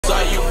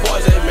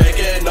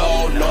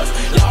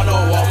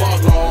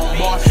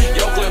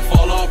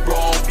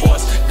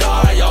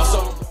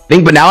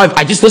thing, but now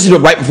I just listened to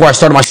it right before I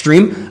started my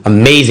stream.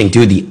 Amazing,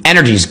 dude. The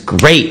energy's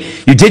great.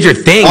 You did your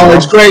thing. Oh, bro.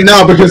 It's great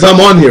now because I'm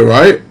on here,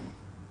 right?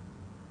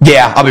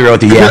 Yeah, I'll be real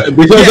with you. Yeah,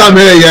 because I'm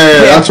here.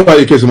 Yeah. That's why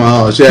you're kissing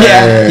my ass.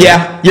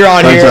 Yeah. You're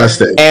on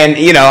Fantastic. here, and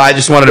you know, I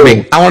just wanted to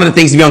make. I wanted the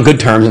things to be on good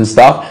terms and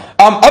stuff.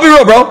 I'll be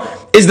real, bro.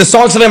 Is the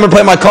song something I'm gonna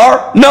play in my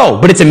car? No,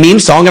 but it's a meme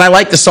song, and I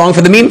like the song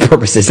for the meme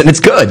purposes, and it's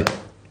good.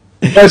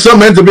 It's not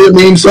meant to be a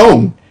meme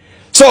song.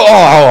 So,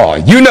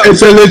 you know,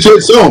 it's a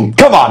legit song.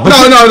 Come on,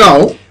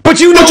 no. But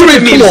you know it's a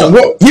meme song.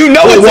 You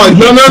know it's a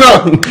meme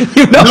song.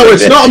 You know no,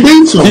 it's not a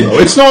meme song. Though.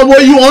 It's not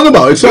what you on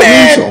about. It's not a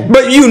meme song.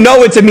 But you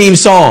know it's a meme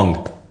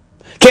song.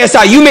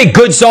 KSI, you make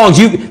good songs.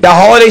 The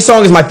holiday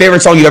song is my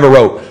favorite song you ever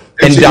wrote.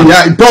 And done.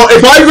 Yeah, bro,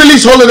 if I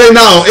release Holiday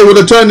now, it would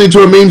have turned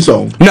into a meme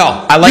song.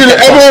 No, I like that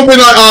song. Everyone would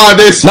be like,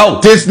 this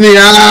Disney,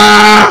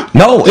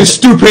 no, it's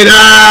stupid,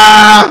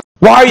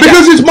 Why are you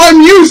because it's my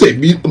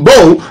music.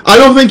 Bro, I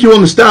don't think you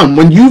understand.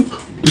 When you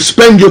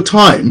spend your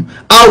time,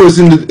 hours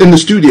in the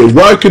studio,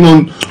 working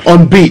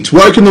on beats,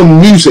 working on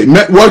music,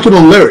 working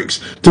on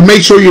lyrics, to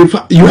make sure you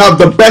have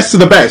the best of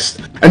the best,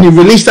 and you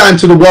release that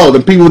into the world,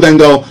 and people then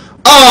go,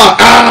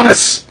 I'm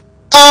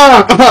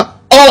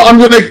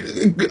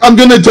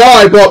gonna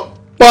die, but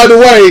by the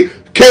way,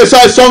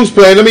 KSI song's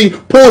playing. Let me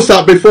pause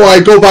that before I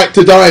go back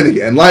to dying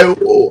again. Like,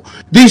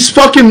 these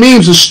fucking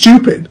memes are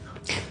stupid,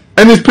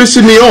 and it's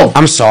pissing me off.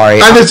 I'm sorry,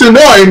 and it's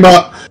annoying,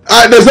 but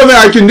there's nothing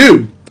I can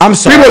do. I'm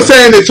sorry.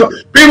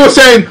 People are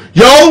saying,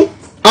 yo,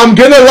 I'm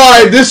gonna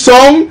lie, this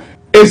song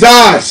is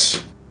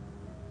ass.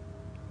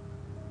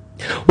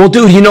 Well,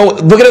 dude, you know,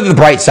 look at the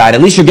bright side.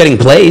 At least you're getting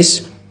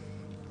plays.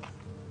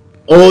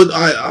 Oh,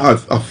 I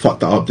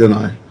fucked that up, didn't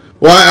I?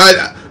 Well,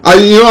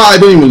 I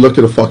don't even look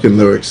at the fucking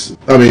lyrics.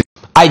 I mean,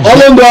 how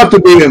long do I have to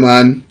be here,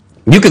 man?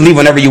 You can leave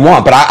whenever you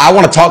want, but I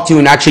want to talk to you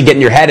and actually get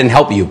in your head and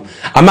help you.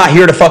 I'm not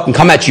here to fucking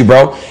come at you,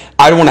 bro.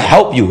 I want to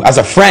help you as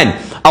a friend.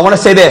 I want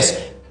to say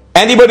this.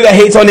 Anybody that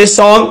hates on this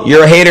song,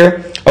 you're a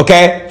hater,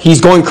 okay?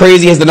 He's going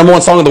crazy. He's the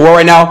 #1 song in the world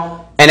right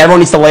now, and everyone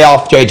needs to lay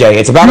off JJ.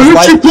 It's about his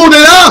life. You pulled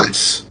it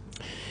out.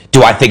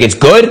 Do I think it's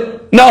good?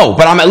 No,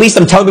 but at least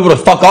I'm telling people to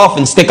fuck off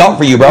and stick up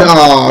for you, bro.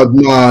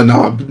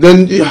 No.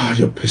 Then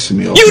you're pissing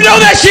me off. You know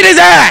that shit is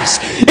ass.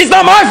 It's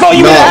not my fault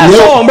you made an ass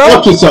song, bro.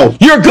 Fuck yourself.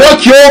 You're good.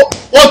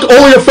 Fuck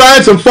all your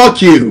fans and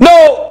fuck you.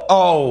 No.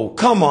 Oh,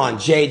 come on,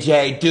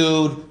 JJ,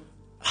 dude.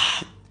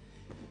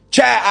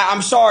 Chad,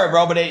 I'm sorry,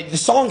 bro, but the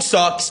song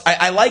sucks.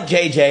 I like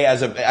JJ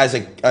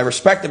I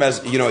respect him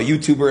as, you know, a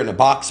YouTuber and a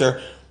boxer.